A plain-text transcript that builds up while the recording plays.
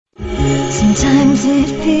Sometimes it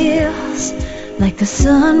feels like the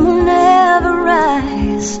sun will never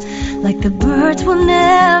rise, like the birds will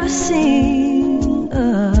never sing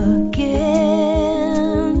again.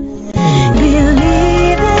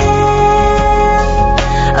 Believe in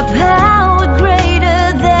a power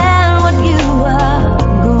greater than what you are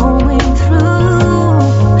going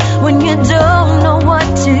through. When you don't know what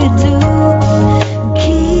to do,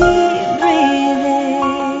 keep breathing.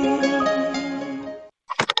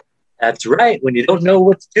 That's right. When you don't know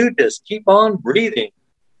what to do, just keep on breathing.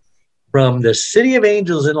 From the City of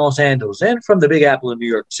Angels in Los Angeles and from the Big Apple in New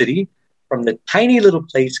York City, from the tiny little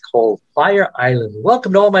place called Fire Island.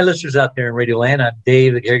 Welcome to all my listeners out there in Radio Land. I'm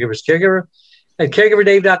Dave, the Caregiver's Caregiver, at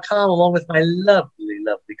caregiverdave.com, along with my lovely,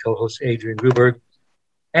 lovely co-host, Adrienne Gruberg.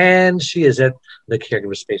 And she is at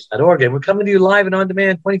thecaregiverspace.org. And we're coming to you live and on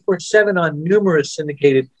demand 24/7 on numerous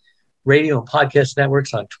syndicated radio and podcast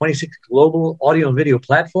networks on 26 global audio and video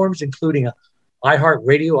platforms, including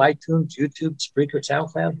iHeartRadio, iTunes, YouTube, Spreaker,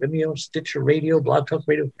 SoundCloud, Vimeo, Stitcher Radio, Blog Talk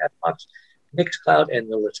Radio, Castbox, Mixcloud,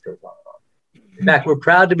 and the list goes on. In fact, we're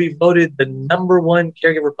proud to be voted the #1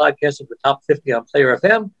 caregiver podcast of the top 50 on Player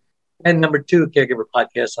FM, and #2 caregiver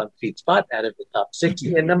podcast on FeedSpot out of the top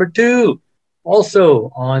 60, and #2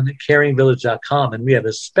 also on caringvillage.com. And we have a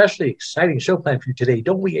especially exciting show planned for you today,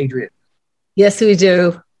 don't we, Adrienne? Yes, we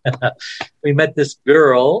do. We met this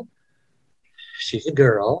girl. She's a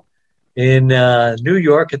girl in New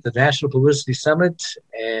York at the National Publicity Summit,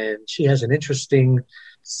 and she has an interesting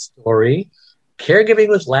story. Caregiving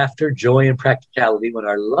with laughter, joy, and practicality when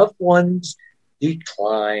our loved ones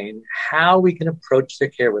decline. How we can approach their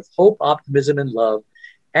care with hope, optimism, and love,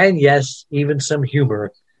 and yes, even some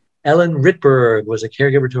humor. Ellen Rittberg was a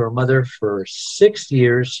caregiver to her mother for 6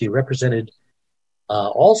 years. She represented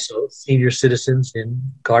also senior citizens in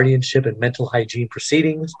guardianship and mental hygiene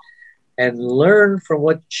proceedings, and learn from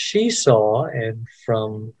what she saw and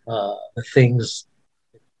from the things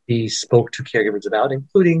he spoke to caregivers about,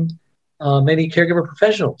 including many caregiver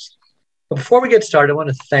professionals. But before we get started, I want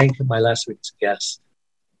to thank my last week's guest,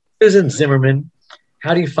 Susan Zimmerman.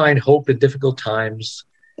 How do you find hope in difficult times?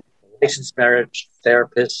 Licensed marriage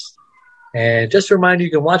therapist. And just a reminder,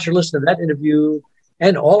 you can watch or listen to that interview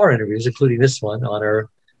and all our interviews, including this one, on our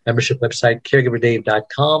membership website,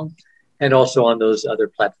 caregiverdave.com, and also on those other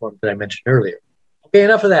platforms that I mentioned earlier. Okay,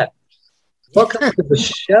 enough of that. Welcome to the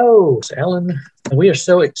show, Ellen. And we are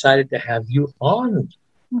so excited to have you on.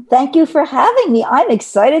 Thank you for having me. I'm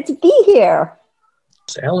excited to be here.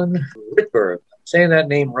 It's Ellen Rittberg. I'm saying that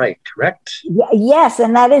name right, correct? Yes,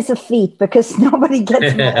 and that is a feat because nobody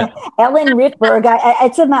gets Ellen Rittberg.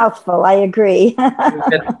 It's a mouthful. I agree.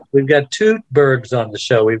 we've got two Bergs on the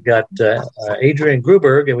show. We've got Adrienne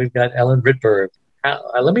Gruberg and we've got Ellen Rittberg.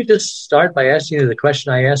 Let me just start by asking you the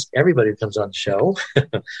question I ask everybody who comes on the show.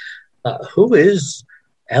 Who is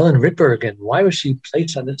Ellen Rittberg and why was she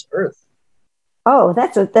placed on this earth? Oh,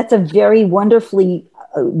 that's a very wonderfully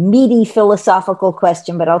meaty philosophical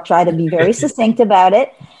question, but I'll try to be very succinct about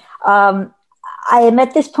it. I am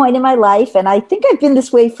at this point in my life, and I think I've been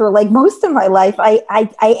this way for like most of my life.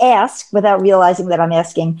 I ask without realizing that I'm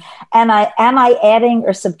asking, am I adding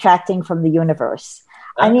or subtracting from the universe?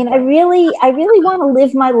 I mean, I really want to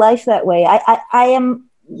live my life that way. I am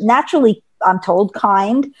naturally, I'm told,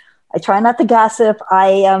 kind. I try not to gossip. I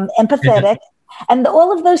am empathetic. And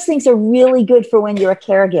all of those things are really good for when you're a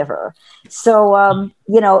caregiver. So,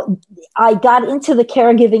 I got into the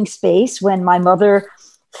caregiving space when my mother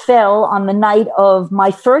fell on the night of my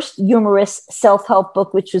first humorous self-help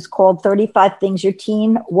book, which was called 35 Things Your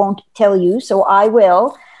Teen Won't Tell You, So I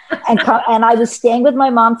Will. And I was staying with my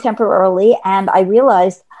mom temporarily, and I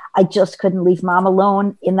realized I just couldn't leave mom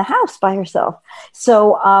alone in the house by herself.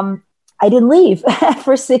 So I didn't leave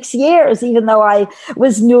for 6 years, even though I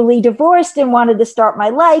was newly divorced and wanted to start my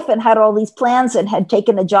life and had all these plans and had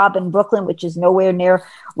taken a job in Brooklyn, which is nowhere near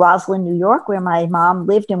Roslyn, New York, where my mom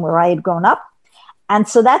lived and where I had grown up. And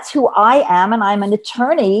so that's who I am. And I'm an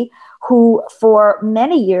attorney who for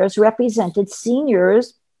many years represented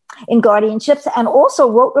seniors in guardianships and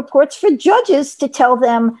also wrote reports for judges to tell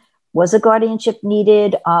them, was a guardianship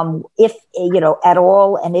needed, if, at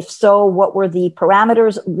all? And if so, what were the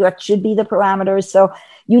parameters? What should be the parameters? So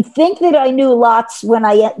you'd think that I knew lots when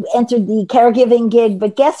I entered the caregiving gig,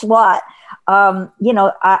 but guess what?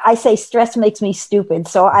 I say stress makes me stupid.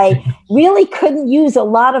 So I really couldn't use a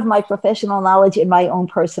lot of my professional knowledge in my own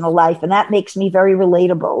personal life. And that makes me very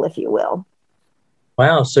relatable, if you will.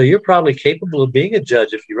 Wow. So you're probably capable of being a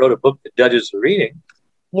judge if you wrote a book that judges are reading.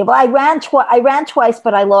 Yeah, well, I ran twice,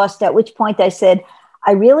 but I lost, at which point I said,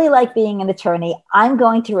 I really like being an attorney. I'm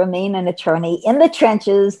going to remain an attorney in the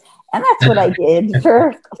trenches And that's what I did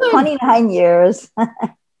for 29 years.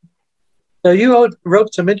 So you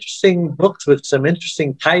wrote some interesting books with some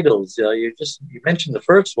interesting titles. You mentioned the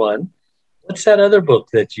first one. What's that other book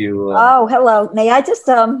that you... Oh, hello. May I just,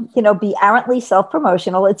 be arrantly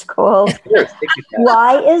self-promotional? It's called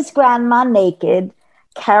Why is Grandma Naked?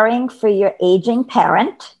 Caring for Your Aging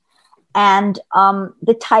Parent. And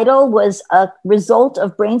the title was a result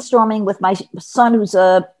of brainstorming with my son, who's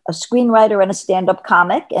a screenwriter and a stand-up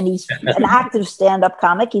comic, and he's an active stand-up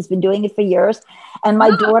comic. He's been doing it for years. And my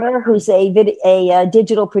daughter, who's a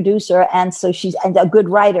digital producer, and so she's a good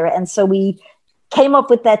writer. And so we came up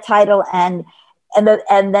with that title, and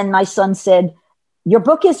then my son said, "Your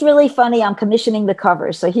book is really funny. I'm commissioning the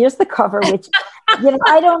cover." So here's the cover, which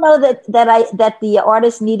I don't know that the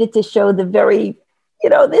artist needed to show the very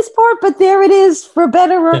this part, but there it is, for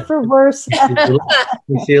better or for worse.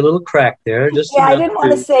 You see a little crack there. Just I didn't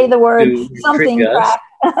want to say the word something crack.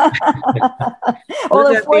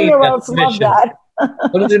 Although 4-year-olds love that.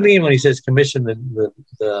 What does it mean when he says commission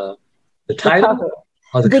the title?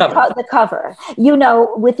 The cover.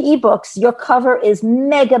 With ebooks, your cover is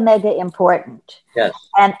mega, mega important. Yes.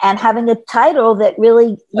 And having a title that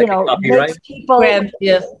really, makes people.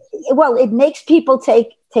 Yes. Well, it makes people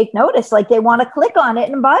take notice, like they want to click on it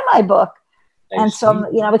and buy my book. And so,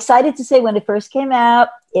 I'm excited to say when it first came out,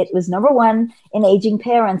 it was #1 in aging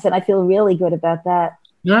parents, and I feel really good about that.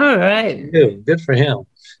 All right. Good for him.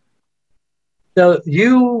 So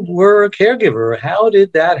you were a caregiver. How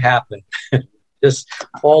did that happen? Just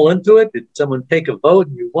fall into it? Did someone take a vote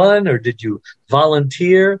and you won, or did you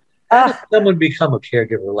volunteer? How did someone become a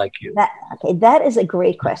caregiver like you? That is a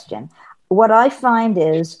great question. What I find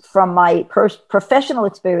is, from my professional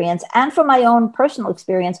experience and from my own personal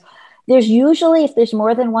experience, there's usually, if there's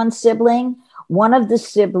more than one sibling, one of the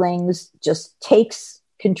siblings just takes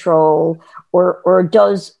control or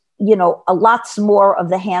does, a lot more of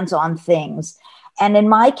the hands-on things. And in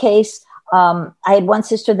my case, I had one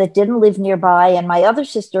sister that didn't live nearby, and my other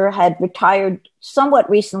sister had retired somewhat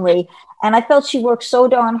recently. And I felt she worked so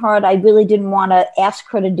darn hard, I really didn't want to ask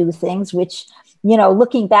her to do things, which,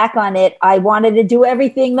 looking back on it, I wanted to do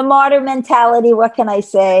everything, the martyr mentality, what can I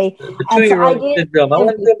say? The 2-year-old syndrome. I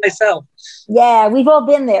want to do it myself. Yeah, we've all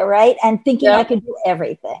been there, right? And thinking I could do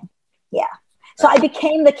everything. Yeah. So I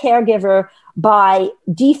became the caregiver by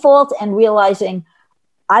default and realizing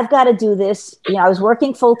I've got to do this. I was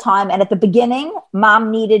working full time. And at the beginning, Mom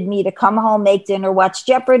needed me to come home, make dinner, watch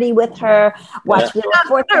Jeopardy with her, watch Wheel of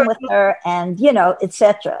Fortune with her, and, et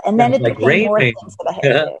cetera. And then it became more things that I had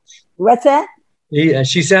to do. What's that? Yeah,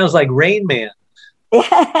 she sounds like Rain Man.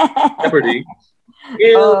 Jeopardy.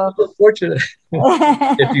 Fortunate.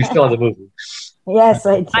 If you saw the movie. Yes,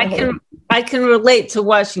 I did. I can relate to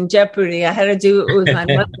watching Jeopardy. I had to do it with my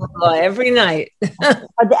mother-in-law every night.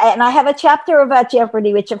 And I have a chapter about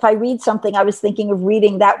Jeopardy, which if I read something, I was thinking of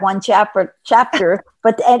reading that one chapter.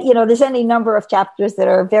 But there's any number of chapters that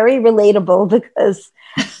are very relatable because,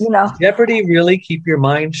 Jeopardy really keep your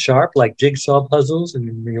mind sharp, like jigsaw puzzles,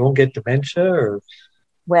 and you won't get dementia? Or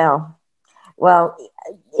Well,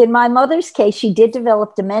 in my mother's case, she did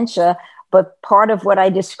develop dementia. But part of what I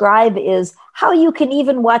describe is how you can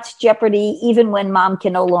even watch Jeopardy even when Mom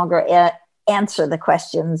can no longer answer the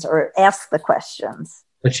questions or ask the questions.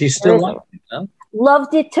 But she still loved it, huh?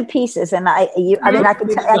 Loved it to pieces. And I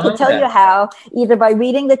can tell you how, either by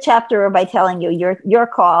reading the chapter or by telling you your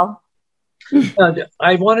call.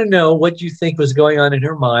 I want to know what you think was going on in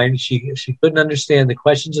her mind. She couldn't understand the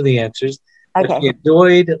questions or the answers. Okay. But she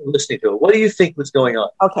enjoyed listening to it. What do you think was going on?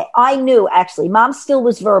 Okay. I knew, actually. Mom still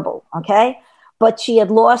was verbal, okay? But she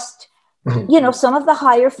had lost, some of the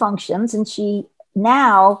higher functions. And she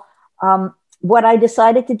now, what I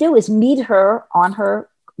decided to do is meet her on her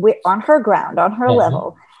ground, on her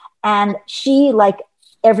level. And she, like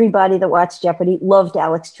everybody that watched Jeopardy, loved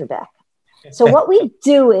Alex Trebek. So what we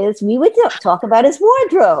do is we would talk about his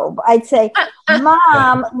wardrobe. I'd say,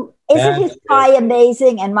 Mom, isn't his tie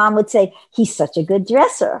amazing? And Mom would say, he's such a good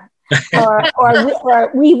dresser. We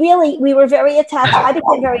were very attached. I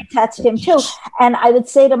became very attached to him too. And I would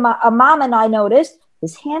say to Mom, and I noticed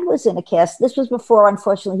his hand was in a cast. This was before,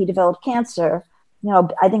 unfortunately, he developed cancer.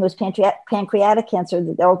 I think it was pancreatic cancer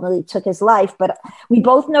that ultimately took his life. But we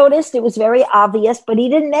both noticed it was very obvious, but he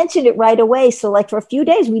didn't mention it right away. So like for a few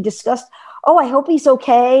days, we discussed, I hope he's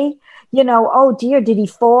okay. Oh dear, did he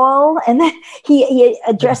fall? And then he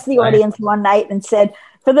addressed the audience one night and said,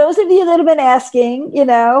 for those of you that have been asking,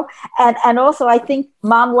 and also I think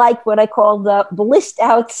Mom liked what I call the blissed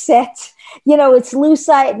out set. It's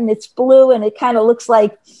lucite and it's blue and it kind of looks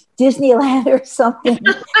like Disneyland or something.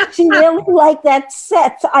 She really liked that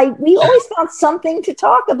set. We always found something to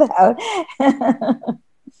talk about.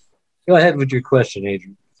 Go ahead with your question,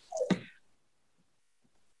 Adrian.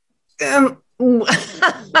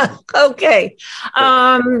 Okay.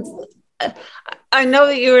 I know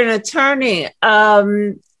that you're an attorney. How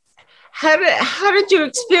did your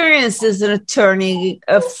experience as an attorney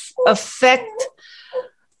affect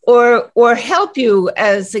or help you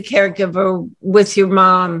as a caregiver with your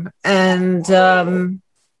mom? And did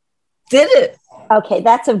it? Okay,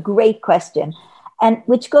 that's a great question. And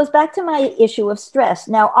which goes back to my issue of stress.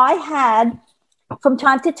 Now, I had, from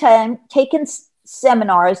time to time, taken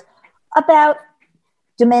seminars about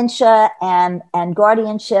dementia and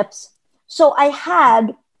guardianships. So I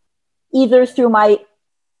had, either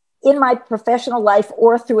in my professional life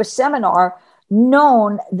or through a seminar,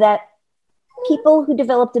 known that people who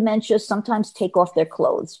develop dementia sometimes take off their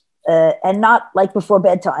clothes, and not like before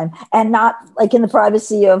bedtime, and not like in the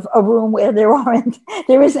privacy of a room where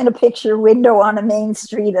there isn't a picture window on a main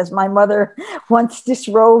street, as my mother once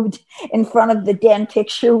disrobed in front of the den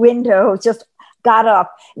picture window, just got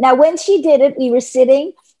up. Now, when she did it, we were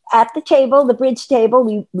sitting at the table, the bridge table.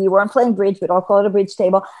 We weren't playing bridge, but I'll call it a bridge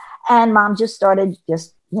table. And Mom just started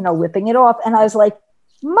whipping it off. And I was like,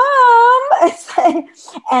 Mom,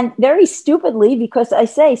 and very stupidly, because I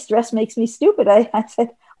say stress makes me stupid, I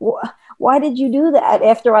said, why did you do that?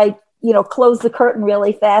 After I, closed the curtain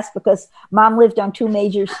really fast, because Mom lived on 2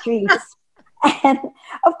 major streets. And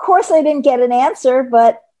of course I didn't get an answer,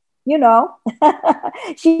 but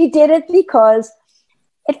she did it because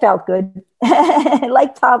it felt good.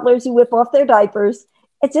 Like toddlers who whip off their diapers.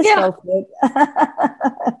 It just felt good.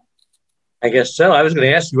 I guess so. I was going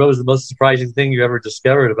to ask you, what was the most surprising thing you ever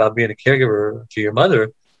discovered about being a caregiver to your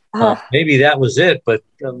mother? Maybe that was it, but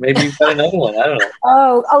maybe you've got another one. I don't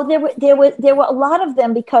know. There were a lot of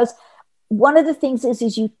them, because one of the things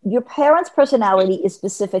is your parents' personality is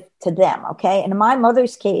specific to them. Okay. And in my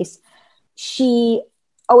mother's case, she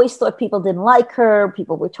always thought people didn't like her.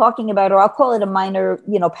 People were talking about her. I'll call it a minor,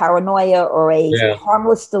 paranoia or a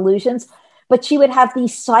harmless delusions. But she would have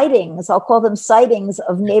these sightings, I'll call them sightings,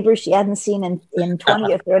 of neighbors she hadn't seen in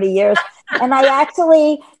 20 or 30 years. And I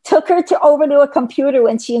actually took her over to a computer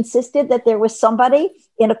when she insisted that there was somebody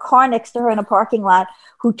in a car next to her in a parking lot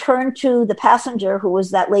who turned to the passenger, who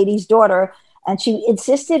was that lady's daughter. And she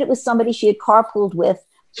insisted it was somebody she had carpooled with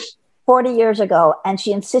 40 years ago. And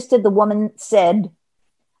she insisted the woman said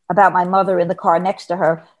about my mother in the car next to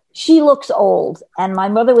her, she looks old. And my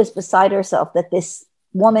mother was beside herself that this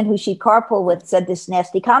woman who she carpooled with said this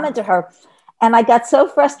nasty comment to her. And I got so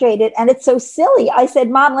frustrated, and it's so silly. I said,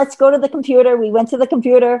 Mom, let's go to the computer. We went to the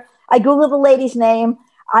computer. I Googled the lady's name.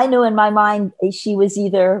 I knew in my mind she was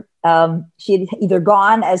either, she had either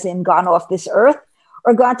gone, as in gone off this earth,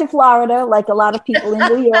 or gone to Florida, like a lot of people in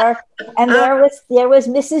New York. And there was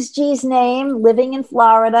Mrs. G's name, living in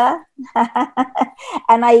Florida.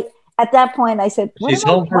 And at that point, I said, she's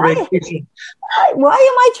home for vacation. Why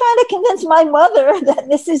am I trying to convince my mother that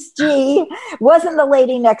Mrs. G wasn't the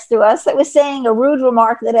lady next to us that was saying a rude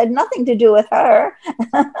remark that had nothing to do with her?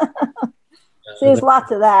 So there's lots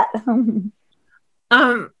of that.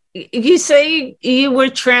 You say you were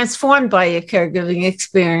transformed by your caregiving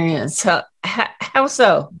experience. How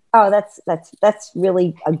so? Oh, that's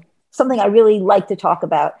really something I really like to talk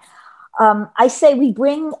about. I say we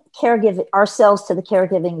bring ourselves to the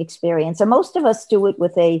caregiving experience, and most of us do it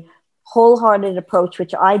with a wholehearted approach,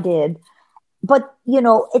 which I did. But,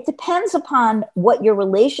 it depends upon what your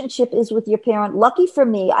relationship is with your parent. Lucky for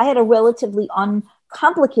me, I had a relatively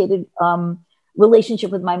uncomplicated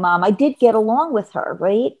relationship with my mom. I did get along with her,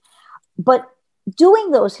 right? But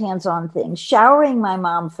doing those hands-on things, showering my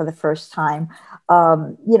mom for the first time,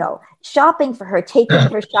 shopping for her, taking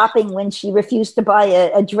her shopping when she refused to buy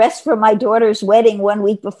a dress for my daughter's wedding 1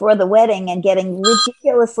 week before the wedding, and getting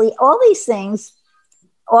ridiculously, all these things,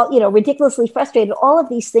 ridiculously frustrated. All of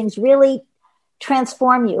these things really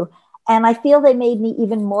transform you. And I feel they made me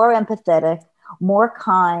even more empathetic, more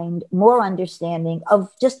kind, more understanding of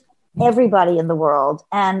just everybody in the world,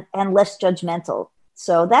 and less judgmental.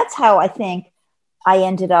 So that's how I think I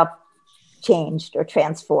ended up changed or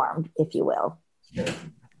transformed, if you will.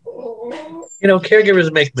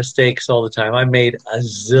 Caregivers make mistakes all the time. I made a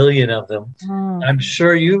zillion of them. I'm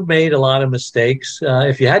sure you've made a lot of mistakes.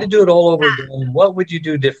 If you had to do it all over again, what would you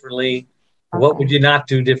do differently? Okay. What would you not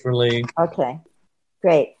do differently? Okay,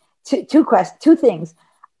 great. Two things.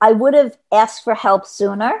 I would have asked for help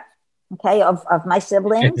sooner, okay, of my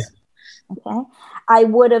siblings. Okay. I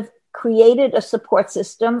would have created a support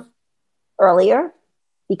system earlier,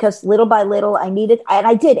 because little by little and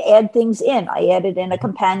I did add things in. I added in a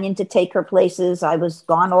companion to take her places. I was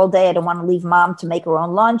gone all day. I didn't want to leave mom to make her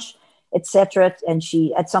own lunch, etc. And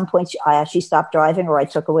at some point she stopped driving, or I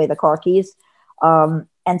took away the car keys. And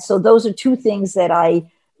so those are two things that I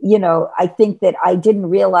think that I didn't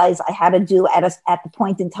realize I had to do at the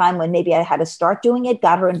point in time when maybe I had to start doing it.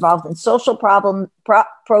 Got her involved in social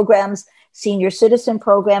programs, senior citizen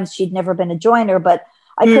programs. She'd never been a joiner, but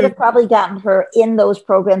I could have probably gotten her in those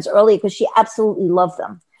programs early because she absolutely loved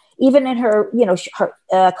them. Even in her,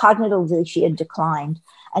 cognitively, she had declined.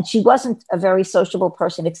 And she wasn't a very sociable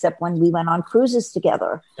person except when we went on cruises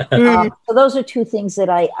together. So those are two things that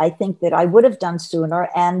I think that I would have done sooner.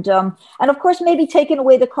 And of course, maybe taken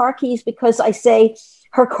away the car keys, because I say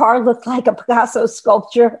her car looked like a Picasso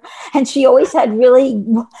sculpture. And she always had really,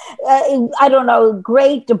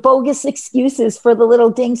 great bogus excuses for the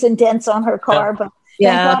little dings and dents on her car. But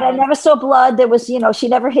thank God I never saw blood. There was, she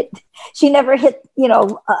never hit,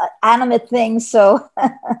 animate things. So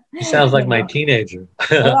sounds like my teenager.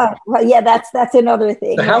 Well, yeah, that's another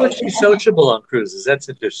thing. So how is she sociable on cruises? That's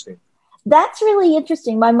interesting. That's really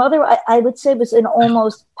interesting. My mother, I would say, was an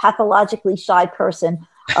almost pathologically shy person.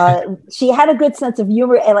 She had a good sense of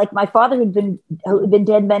humor. And like my father, who'd been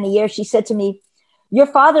dead many years, she said to me, "Your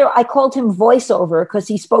father," I called him voiceover because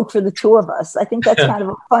he spoke for the two of us. I think that's kind of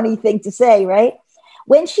a funny thing to say, right?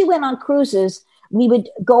 When she went on cruises, we would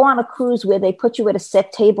go on a cruise where they put you at a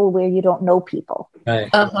set table where you don't know people. Right.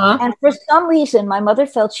 And for some reason, my mother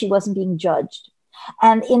felt she wasn't being judged.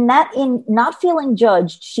 And in not feeling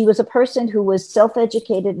judged, she was a person who was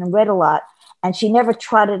self-educated and read a lot. And she never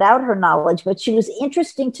trotted out her knowledge, but she was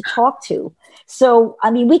interesting to talk to. So,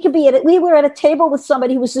 I mean, we were at a table with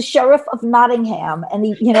somebody who was the sheriff of Nottingham, and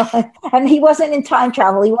and he wasn't in time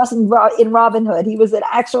travel. He wasn't in Robin Hood. He was an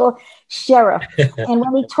actual sheriff. And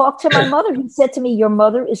when we talked to my mother, he said to me, "Your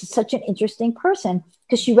mother is such an interesting person,"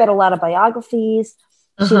 because she read a lot of biographies.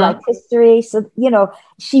 She liked history. So,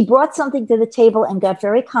 she brought something to the table and got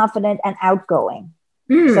very confident and outgoing.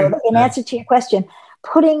 So in answer to your question,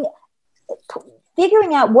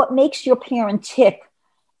 figuring out what makes your parent tick,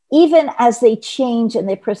 even as they change and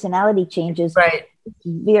their personality changes, right, is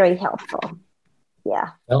very helpful.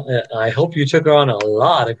 Yeah. Well, I hope you took her on a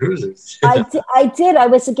lot of cruises. I did. I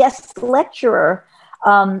was a guest lecturer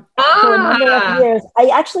for a number of years. I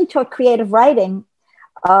actually taught creative writing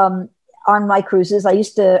on my cruises.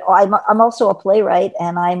 I'm also a playwright,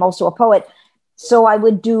 and I'm also a poet. So I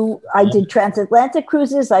did transatlantic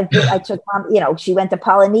cruises. I took mom, she went to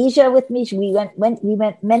Polynesia with me. We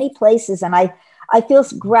went many places, and I feel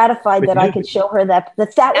gratified that I could show her that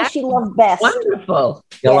was what she loved best. Wonderful.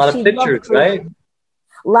 A lot of pictures, right?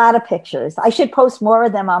 A lot of pictures. I should post more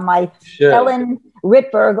of them on my Ellen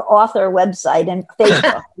Rittberg author website and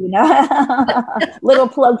Facebook. Little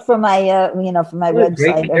plug for my for my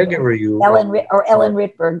website.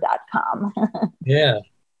 EllenRittberg.com. Yeah.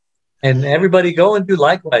 And everybody go and do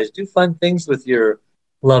likewise. Do fun things with your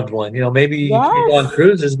loved one. Maybe you can go on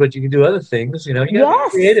cruises, but you can do other things. You got to be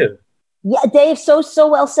creative. Yeah, Dave, so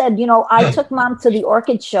well said. I took mom to the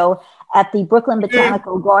orchid show at the Brooklyn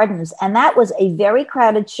Botanical Gardens, and that was a very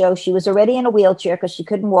crowded show. She was already in a wheelchair because she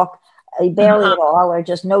couldn't walk barely at all, or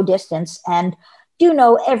just no distance. And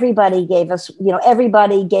everybody gave us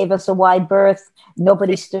a wide berth.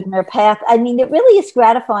 Nobody stood in their path. I mean, it really is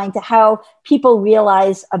gratifying to how people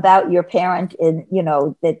realize about your parent, and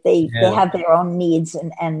that they have their own needs,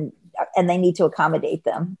 and they need to accommodate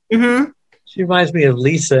them. Mm-hmm. She reminds me of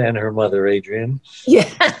Lisa and her mother, Adrienne. Yeah.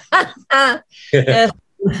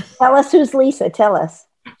 Tell us who's Lisa. Tell us.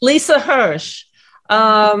 Lisa Hirsch.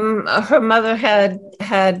 Her mother had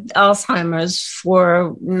Alzheimer's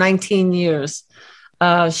for 19 years.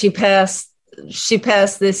 She passed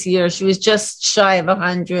this year. She was just shy of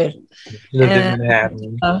 100. Lived in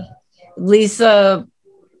Manhattan. Lisa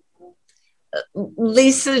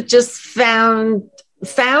just found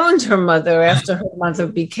her mother after her mother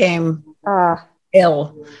became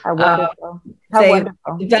ill. How wonderful. They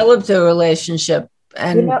developed a relationship.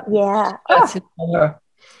 And that's her.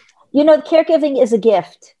 Caregiving is a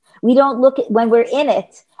gift. We don't look at when we're in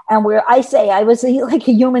it, and I was like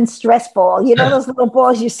a human stress ball. Those little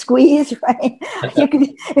balls you squeeze, right?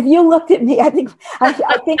 If you looked at me, I think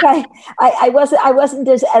I wasn't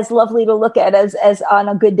as lovely to look at as on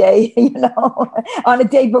a good day, on a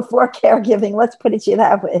day before caregiving. Let's put it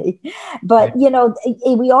that way. But we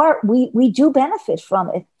do benefit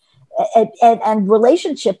from it. And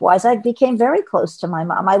relationship-wise, I became very close to my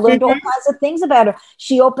mom. I learned all kinds of things about her.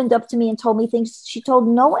 She opened up to me and told me things she told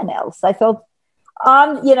no one else. I felt,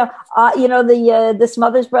 the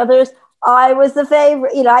Smothers Brothers, I was the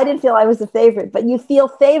favorite. I didn't feel I was the favorite, but you feel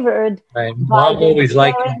favored. Right. Mom always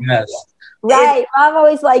liked me best. Right. Mom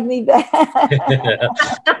always liked me best.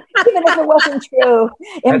 Even if it wasn't true,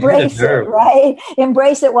 embrace it, right?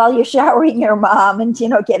 Embrace it while you're showering your mom and,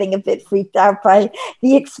 getting a bit freaked out by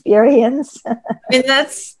the experience. And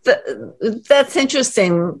that's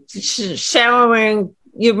interesting. Showering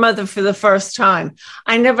your mother for the first time.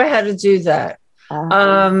 I never had to do that.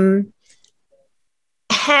 How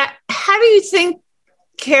do you think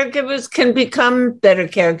caregivers can become better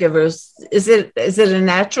caregivers? Is it a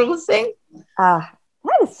natural thing? That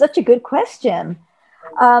is such a good question.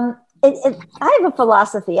 I have a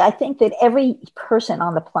philosophy. I think that every person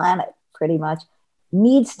on the planet pretty much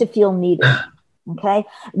needs to feel needed. Okay.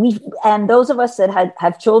 And those of us that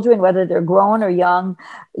have children, whether they're grown or young,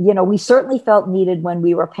 we certainly felt needed when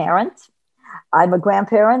we were parents. I'm a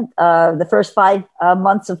grandparent. The first 5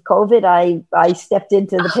 months of COVID, I stepped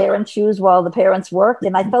into the parents' shoes while the parents worked,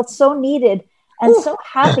 and I felt so needed and so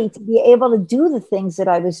happy to be able to do the things that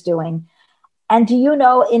I was doing. And do you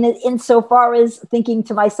know, in so far as thinking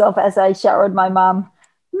to myself as I showered my mom,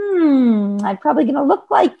 I'm probably going to look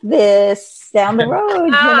like this down the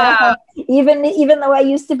road, even though I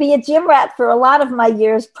used to be a gym rat for a lot of my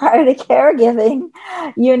years prior to caregiving,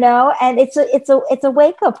 and it's a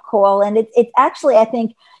wake up call. And it actually, I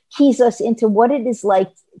think, keys us into what it is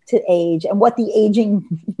like to age and what the aging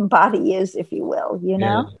body is, if you will,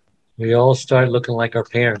 Yeah. We all start looking like our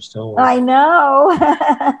parents, don't we? I know.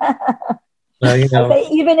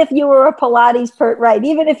 Even if you were a Pilates right?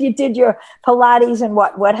 Even if you did your Pilates and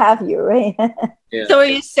what have you, right? Yeah. So are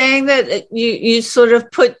you saying that you sort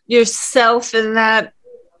of put yourself in that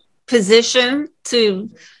position to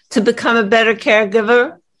become a better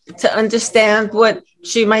caregiver, to understand what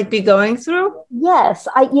she might be going through? Yes.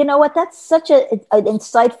 You know what? That's such an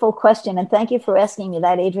insightful question. And thank you for asking me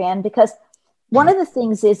that, Adrienne, because one of the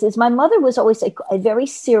things is my mother was always a very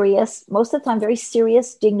serious, most of the time, very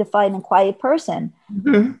serious, dignified, and quiet person.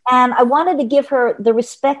 Mm-hmm. And I wanted to give her the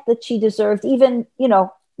respect that she deserved. Even,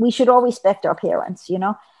 we should all respect our parents,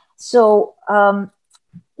 So,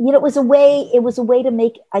 it was a way to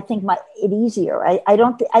make, I think, it easier. I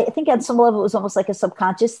think on some level it was almost like a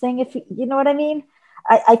subconscious thing, if you know what I mean.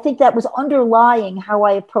 I think that was underlying how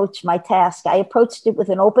I approached my task. I approached it with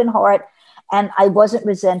an open heart, and I wasn't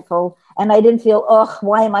resentful. And I didn't feel,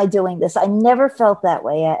 why am I doing this? I never felt that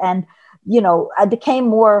way. And, I became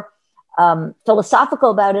more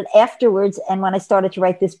philosophical about it afterwards. And when I started to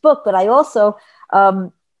write this book, but I also,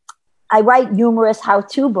 I write humorous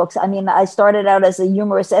how-to books. I mean, I started out as a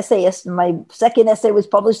humorous essayist, and my second essay was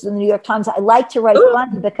published in the New York Times. I like to write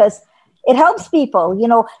funny because it helps people.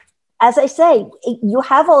 As I say, you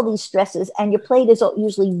have all these stresses, and your plate is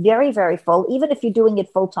usually very, very full, even if you're doing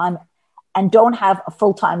it full-time and don't have a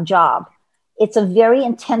full-time job. It's a very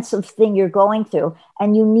intensive thing you're going through,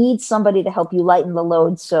 and you need somebody to help you lighten the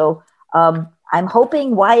load. So I'm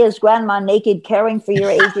hoping Why Is Grandma Naked Caring for Your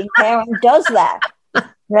Aging Parent does that,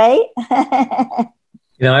 right? I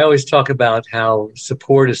always talk about how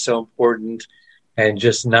support is so important, and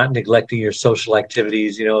just not neglecting your social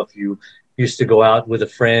activities. If you used to go out with a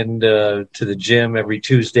friend to the gym every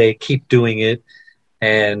Tuesday, keep doing it.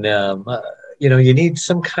 And you need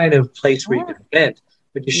some kind of place where you can vent,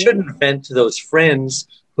 but you shouldn't vent to those friends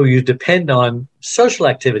who you depend on social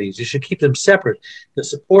activities. You should keep them separate. The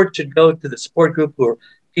support should go to the support group, who are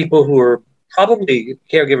people who are probably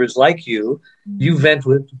caregivers like you. You vent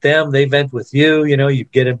with them, they vent with you. You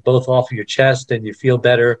get it both off of your chest and you feel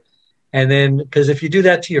better. And then, because if you do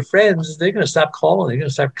that to your friends, they're going to stop calling. They're going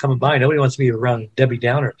to start coming by. Nobody wants to be around Debbie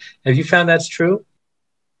Downer. Have you found that's true?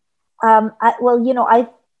 I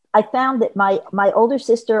found that my older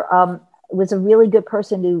sister was a really good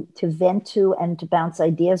person to vent to and to bounce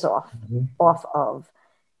ideas off of.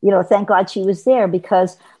 Thank God she was there,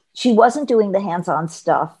 because she wasn't doing the hands-on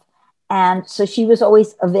stuff. And so she was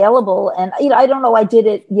always available. And, I don't know, I did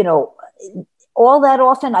it, all that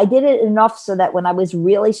often. I did it enough so that when I was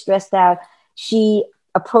really stressed out, she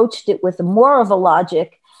approached it with more of a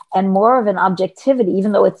logic and more of an objectivity,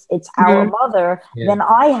 even though it's our mother, than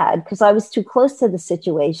I had, because I was too close to the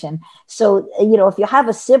situation. So, if you have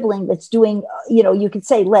a sibling that's doing, you could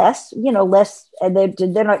say less, and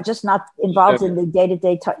they're not involved in the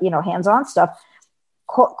day-to-day, hands-on stuff,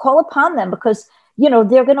 call upon them, because,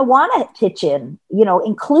 they're going to want to pitch in,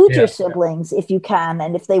 include your siblings if you can,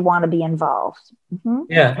 and if they want to be involved. Mm-hmm.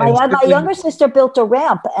 Yeah. My younger sister built a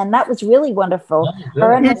ramp, and that was really wonderful.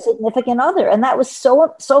 Her and her significant other. And that was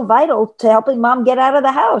so vital to helping mom get out of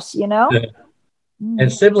the house, Yeah.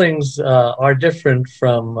 And siblings are different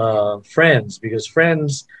from friends, because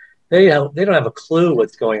friends, they don't have a clue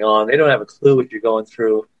what's going on. They don't have a clue what you're going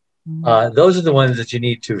through. Those are the ones that you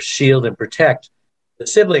need to shield and protect. The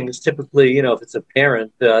siblings, typically, if it's a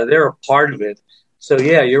parent, they're a part of it. So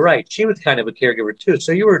yeah, you're right. She was kind of a caregiver too.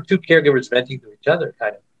 So you were two caregivers venting to each other,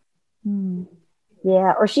 kind of.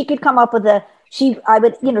 Yeah, or she could come up with she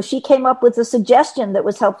came up with a suggestion that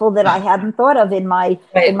was helpful that I hadn't thought of in my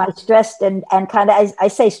stress and kind of, I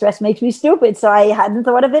say stress makes me stupid. So I hadn't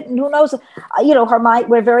thought of it. And who knows, her mind,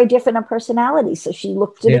 we're very different in personality. So she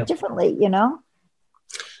looked at it differently,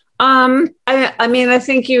 I mean, I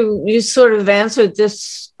think you sort of answered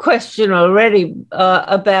this question already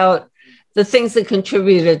about the things that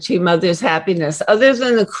contributed to your mother's happiness. Other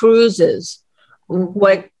than the cruises,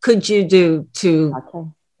 what could you do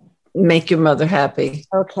to make your mother happy?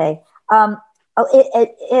 Okay.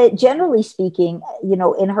 Generally speaking,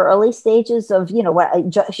 in her early stages of,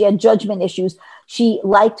 she had judgment issues. She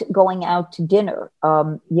liked going out to dinner,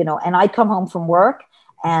 and I'd come home from work.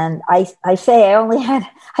 And I say I only had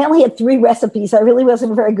 3 recipes. I really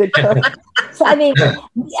wasn't a very good cook. So, I mean,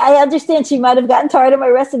 I understand she might have gotten tired of my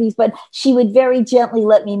recipes, but she would very gently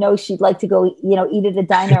let me know she'd like to go, eat at a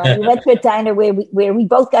diner. And we went to a diner where we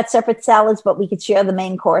both got separate salads, but we could share the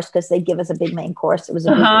main course because they'd give us a big main course. It was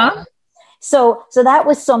a big So that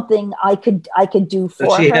was something I could do for her.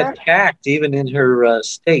 So she had tact even in her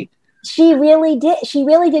state. She really did. She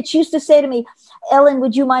used to say to me, Ellen,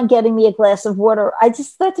 would you mind getting me a glass of water? I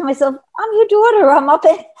just thought to myself, I'm your daughter.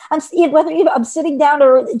 Whether I'm sitting down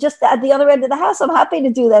or just at the other end of the house, I'm happy to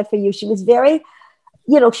do that for you. She was very,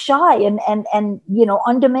 shy and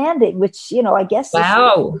undemanding, which, I guess.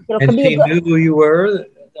 Wow. And she knew who you were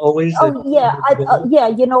always. Oh, yeah.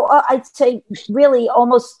 I'd say really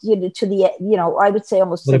almost, to the, I would say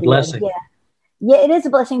almost what to a the blessing. end. Yeah. Yeah, it is a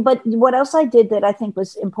blessing. But what else I did that I think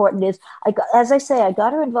was important is, I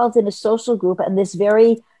got her involved in a social group, and this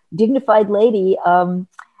very dignified lady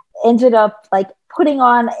ended up putting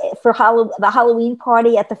on for the Halloween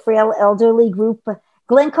party at the frail elderly group,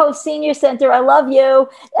 Glen Cove Senior Center. I love you.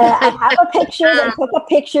 I have a picture. They took a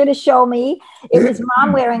picture to show me. It was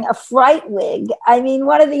Mom wearing a fright wig. I mean,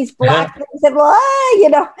 one of these black things that,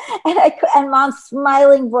 and Mom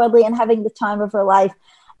smiling broadly and having the time of her life.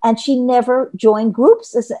 And she never joined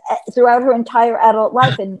groups throughout her entire adult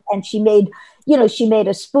life. And she made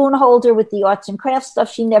a spoon holder with the arts and crafts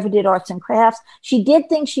stuff. She never did arts and crafts. She did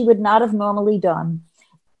things she would not have normally done,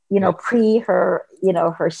 pre her,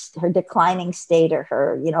 her declining state or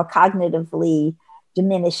her, cognitively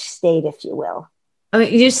diminished state, if you will. I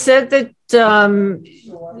mean, you said that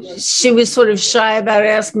she was sort of shy about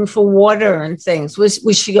asking for water and things. Was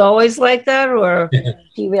she always like that, or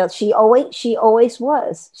she always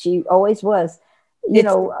was. She always was.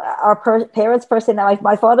 Our parents' personality.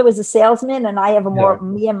 My father was a salesman, and I have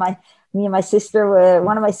me and my sister.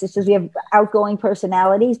 One of my sisters, we have outgoing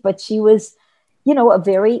personalities, but she was, a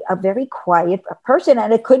very quiet person,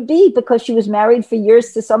 and it could be because she was married for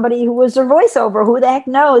years to somebody who was her voiceover. Who the heck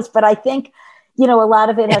knows? But I think. A lot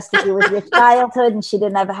of it has to do with your childhood, and she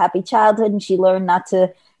didn't have a happy childhood, and she learned not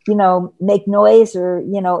to, make noise, or,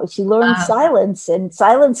 she learned silence, and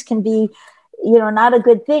silence can be, not a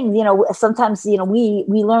good thing. Sometimes, we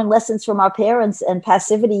learn lessons from our parents, and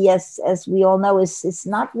passivity, as we all know, is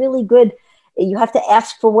not really good. You have to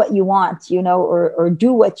ask for what you want, or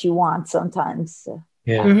do what you want sometimes.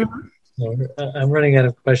 Yeah. Mm-hmm. I'm running out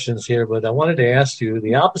of questions here, but I wanted to ask you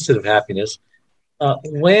the opposite of happiness.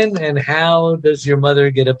 When and how does your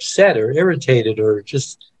mother get upset or irritated or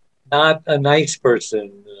just not a nice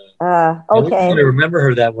person? Okay. I don't want to remember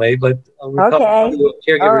her that way, but we're talking about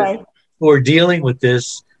caregivers who are dealing with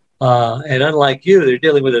this, and unlike you, they're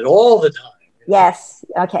dealing with it all the time. Yes.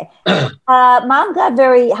 Okay. Mom got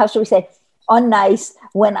very, how should we say, unnice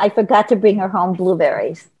when I forgot to bring her home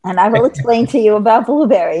blueberries. And I will explain to you about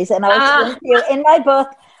blueberries. And I'll explain to you in my book,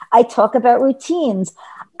 I talk about routines.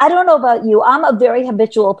 I don't know about you. I'm a very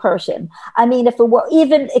habitual person. I mean, if it were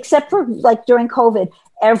except for during COVID,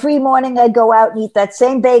 every morning I'd go out and eat that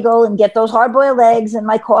same bagel and get those hard-boiled eggs and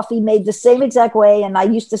my coffee made the same exact way. And I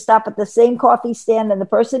used to stop at the same coffee stand and the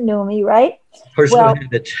person knew me, right?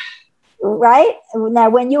 Right? Now,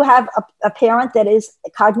 when you have a parent that is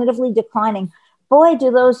cognitively declining, boy, do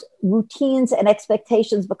those routines and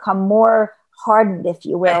expectations become more hardened, if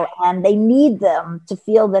you will, and they need them to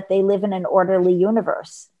feel that they live in an orderly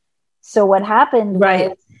universe. So what happened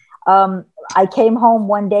was I came home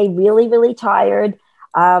one day really, really tired.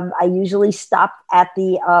 I usually stopped at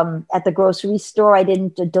the grocery store. I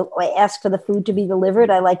didn't ask for the food to be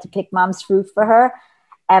delivered. I like to pick Mom's fruit for her.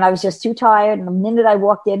 And I was just too tired. And the minute I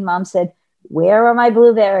walked in, Mom said, where are my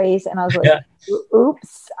blueberries? And I was like,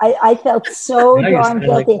 oops, I felt so darn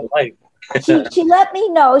guilty. She let me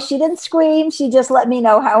know. She didn't scream. She just let me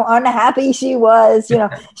know how unhappy she was. You know,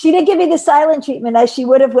 she didn't give me the silent treatment as she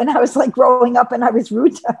would have when I was like growing up and I was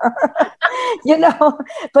rude to her, you know,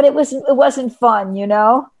 but it wasn't fun, you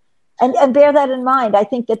know, and bear that in mind. I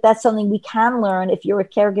think that that's something we can learn if you're a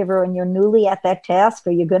caregiver and you're newly at that task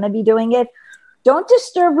or you're going to be doing it. Don't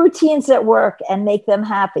disturb routines at work and make them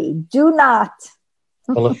happy. Do not.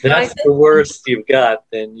 Well, if that's the worst you've got,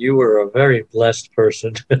 then you were a very blessed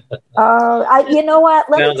person. You know what?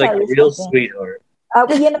 Sounds like a real sweetheart.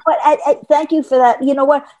 Well, you know what? I thank you for that. You know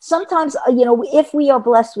what? Sometimes, you know, if we are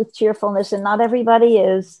blessed with cheerfulness, and not everybody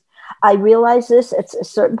is, I realize this at a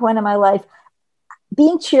certain point in my life.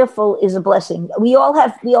 Being cheerful is a blessing. We all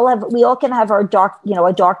can have our dark, you know,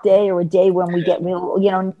 a dark day or a day when we get real, you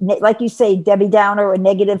know, like you say, Debbie Downer or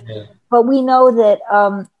negative. Yeah. But we know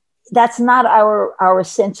that that's not our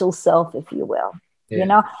essential self, if you will, you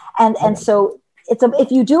know? And so if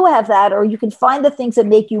you do have that, or you can find the things that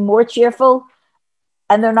make you more cheerful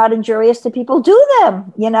and they're not injurious to people, do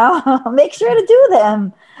them, you know, make sure to do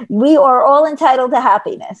them. We are all entitled to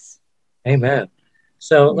happiness. Amen.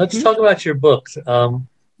 So let's talk about your books.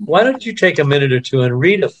 Why don't you take a minute or two and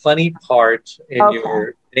read a funny part in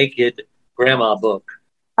your naked grandma book?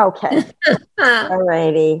 Okay. All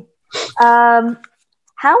righty.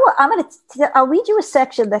 I'll read you a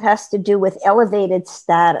section that has to do with elevated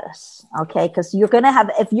status, okay? Because you're going to have,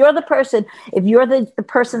 if you're the person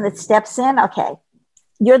that steps in, okay,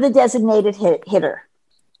 you're the designated hitter,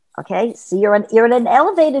 okay? So you're in an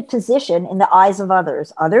elevated position in the eyes of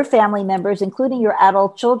others. Other family members, including your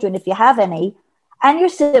adult children, if you have any, and your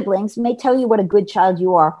siblings may tell you what a good child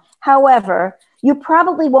you are. However, you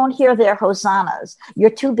probably won't hear their hosannas.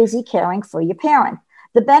 You're too busy caring for your parent.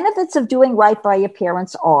 The benefits of doing right by your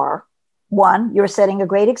parents are, 1, you're setting a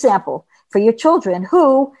great example for your children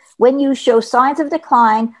who, when you show signs of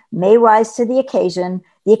decline, may rise to the occasion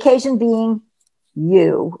being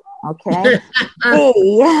you, okay?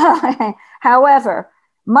 B, however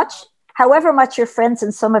much your friends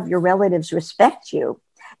and some of your relatives respect you,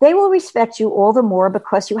 they will respect you all the more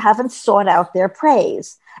because you haven't sought out their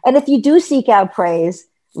praise. And if you do seek out praise,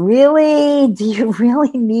 really, do you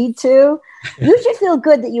really need to? You should feel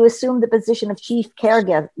good that you assume the position of chief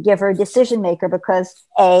caregiver, decision maker, because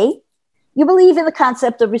A, you believe in the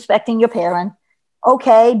concept of respecting your parent.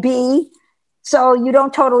 Okay, B, so you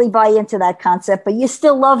don't totally buy into that concept, but you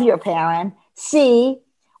still love your parent. C,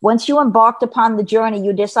 once you embarked upon the journey,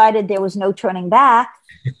 you decided there was no turning back.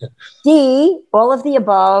 D, all of the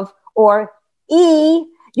above. Or E,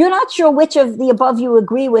 you're not sure which of the above you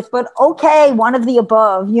agree with, but okay, one of the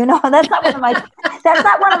above. You know, that's not one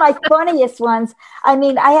of my funniest ones. I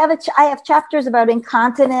mean, I have chapters about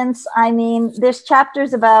incontinence. I mean, there's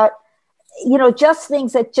chapters about, you know, just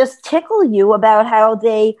things that just tickle you about how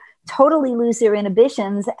they totally lose their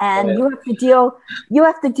inhibitions, and you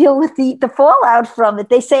have to deal with the fallout from it.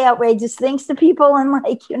 They say outrageous things to people, and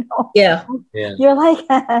like, you know, you're like,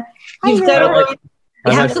 you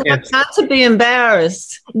have to learn not to be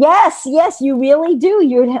embarrassed. Yes, you really do.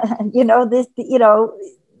 You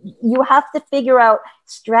have to figure out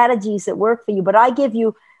strategies that work for you. But I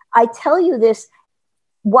tell you this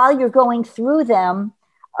while you're going through them,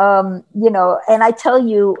 you know, and I tell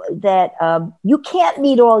you that you can't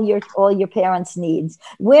meet all your parents' needs.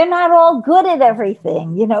 We're not all good at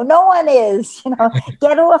everything, you know. No one is, you know.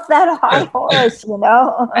 Get off that high horse, you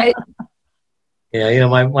know. Right. Yeah, you know,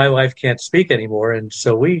 my wife can't speak anymore, and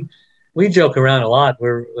so we joke around a lot.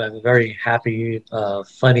 We're a very happy,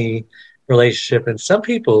 funny relationship, and some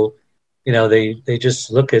people, you know, they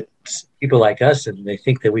just look at people like us and they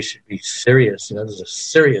think that we should be serious. You know, there's a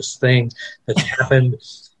serious thing that's happened,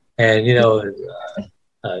 and you know,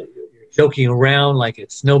 you're joking around like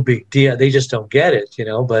it's no big deal. They just don't get it, you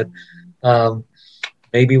know. But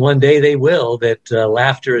maybe one day they will. That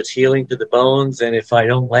laughter is healing to the bones, and if I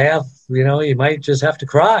don't laugh, you know, you might just have to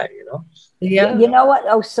cry, you know? Yeah. You know what?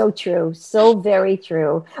 Oh, so true. So very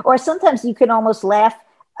true. Or sometimes you can almost laugh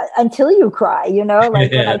until you cry, you know,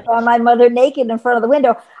 like when I found my mother naked in front of the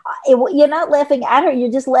window, you're not laughing at her.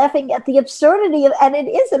 You're just laughing at the absurdity of, and it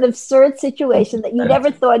is an absurd situation that you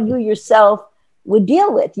never thought you yourself would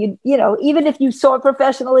deal with. You know, even if you saw it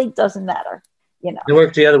professionally, it doesn't matter. You know, it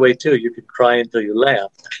worked the other way too. You could cry until you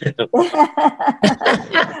laugh.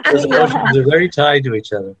 Those emotions are very tied to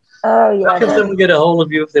each other. Oh yeah. How can someone get a hold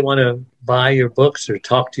of you if they want to buy your books or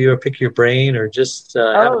talk to you or pick your brain or just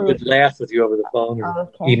have a good laugh with you over the phone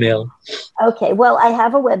or email? Okay. Well, I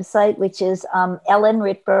have a website which is Ellen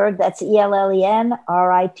Rittberg. That's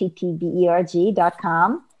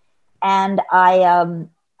ELLENRITTBERG.com. And I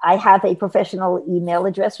have a professional email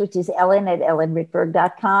address, which is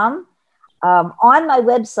ellen@ellenrittberg.com. On my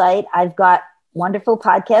website, I've got wonderful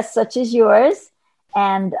podcasts such as yours.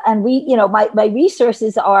 And we, my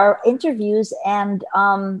resources are interviews and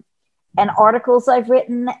articles I've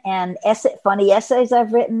written and funny essays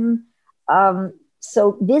I've written.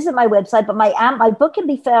 So visit my website, but my book can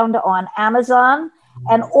be found on Amazon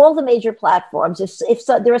and all the major platforms. If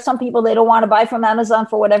there are some people they don't want to buy from Amazon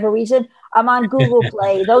for whatever reason, I'm on Google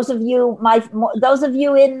Play. Those of you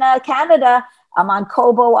in Canada, I'm on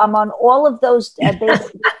Kobo. I'm on all of those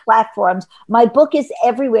platforms. My book is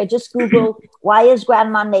everywhere. Just Google "Why is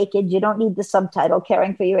Grandma Naked?" You don't need the subtitle.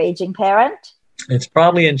 Caring for your aging parent. It's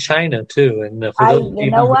probably in China too. And for those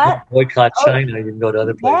people who boycott China, you can go to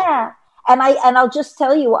other places. Yeah. And I'll just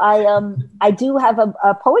tell you, I do have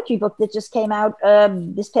a poetry book that just came out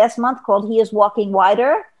this past month called "He is Walking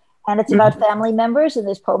Wider," and it's about family members, and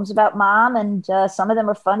there's poems about mom, and some of them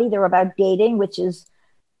are funny. They're about dating, which is,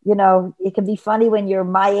 it can be funny when you're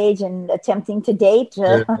my age and attempting to date,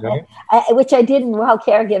 which I didn't while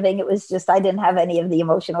caregiving. It was just I didn't have any of the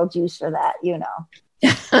emotional juice for that,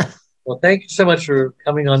 Well, thank you so much for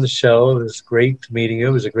coming on the show. It was great meeting you.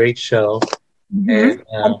 It was a great show. Mm-hmm.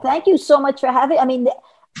 And thank you so much for having. I mean,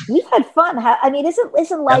 we've had fun.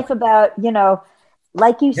 Isn't life about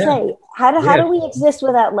like you say? How do we exist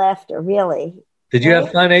without laughter? Really? Did you have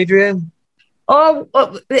fun, Adrienne? Oh,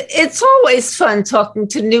 it's always fun talking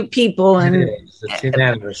to new people and it's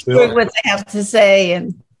unanimous. Hearing what they have to say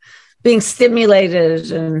and being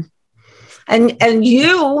stimulated and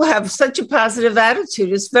you have such a positive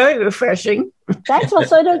attitude. It's very refreshing. Thanks. Well,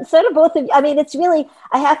 so do both of you. I mean, it's really,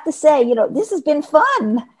 I have to say, this has been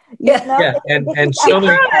fun. And so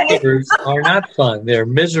many caregivers are not fun. They're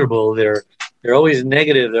miserable. They're always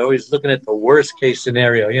negative. They're always looking at the worst case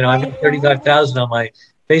scenario. I have 35,000 on my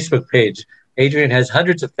Facebook page. Adrienne has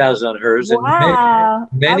hundreds of thousands on hers. Wow.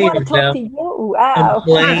 And many of them complain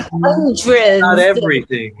about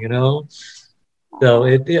everything, So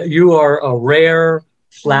you are a rare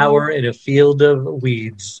flower in a field of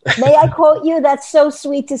weeds. May I quote you? That's so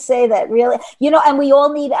sweet to say that, really. And we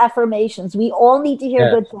all need affirmations. We all need to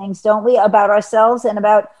hear good things, don't we, about ourselves and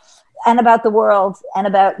about the world and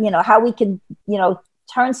about, how we can,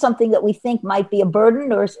 turn something that we think might be a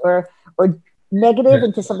burden or negative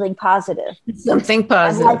into something positive. Something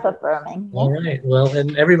positive. Life affirming. All right. Well,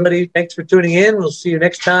 and everybody, thanks for tuning in. We'll see you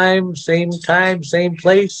next time, same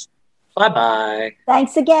place. Bye-bye.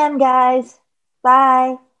 Thanks again, guys.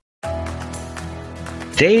 Bye.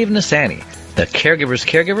 Dave Nassani, the Caregiver's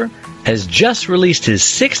Caregiver, has just released his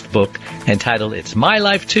 6th book entitled It's My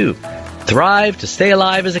Life Too, Thrive to Stay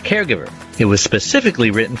Alive as a Caregiver. It was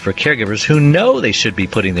specifically written for caregivers who know they should be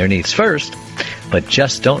putting their needs first, but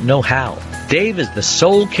just don't know how. Dave is the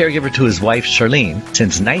sole caregiver to his wife, Charlene,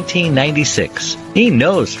 since 1996. He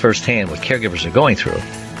knows firsthand what caregivers are going through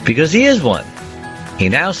because he is one. He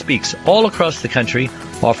now speaks all across the country,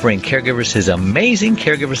 offering caregivers his amazing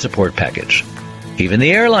caregiver support package. Even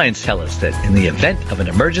the airlines tell us that in the event of an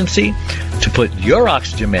emergency, to put your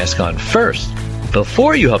oxygen mask on first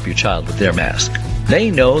before you help your child with their mask. They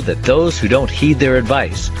know that those who don't heed their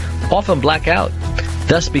advice often black out,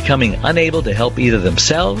 thus becoming unable to help either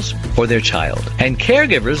themselves or their child. And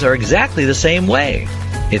caregivers are exactly the same way.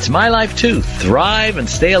 It's My Life Too. Thrive and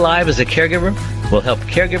Stay Alive as a Caregiver will help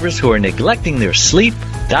caregivers who are neglecting their sleep,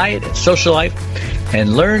 diet, and social life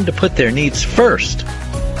and learn to put their needs first.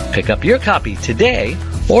 Pick up your copy today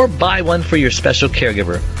or buy one for your special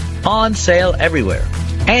caregiver. On sale everywhere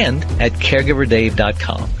and at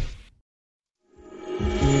caregiverdave.com.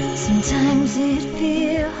 Sometimes it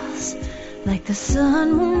feels like the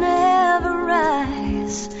sun will never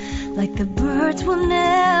rise, like the birds will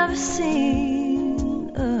never sing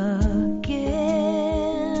again.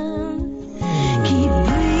 Keep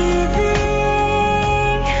breathing,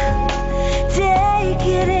 take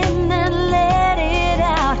it in and let it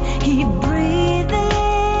out. Keep breathing,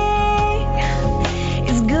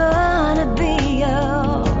 it's gonna be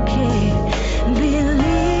okay.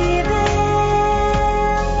 Believe in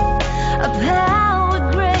a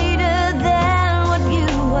power greater than what you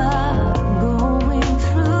are going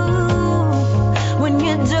through. When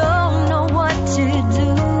you don't know what to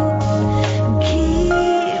do,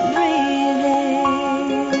 keep breathing.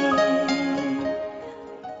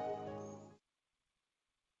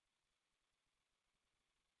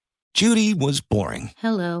 Judy was boring.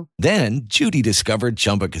 Hello. Then Judy discovered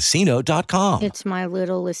ChumbaCasino.com. It's my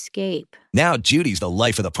little escape. Now Judy's the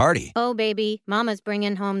life of the party. Oh, baby, mama's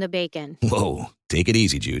bringing home the bacon. Whoa, take it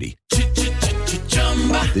easy, Judy.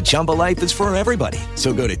 The Chumba life is for everybody.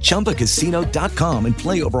 So go to ChumbaCasino.com and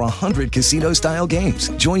play over 100 casino-style games.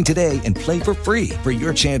 Join today and play for free for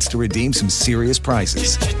your chance to redeem some serious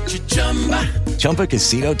prizes.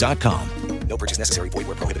 ChumbaCasino.com. No purchase necessary. Void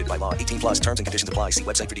where prohibited by law. 18 plus terms and conditions apply. See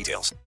website for details.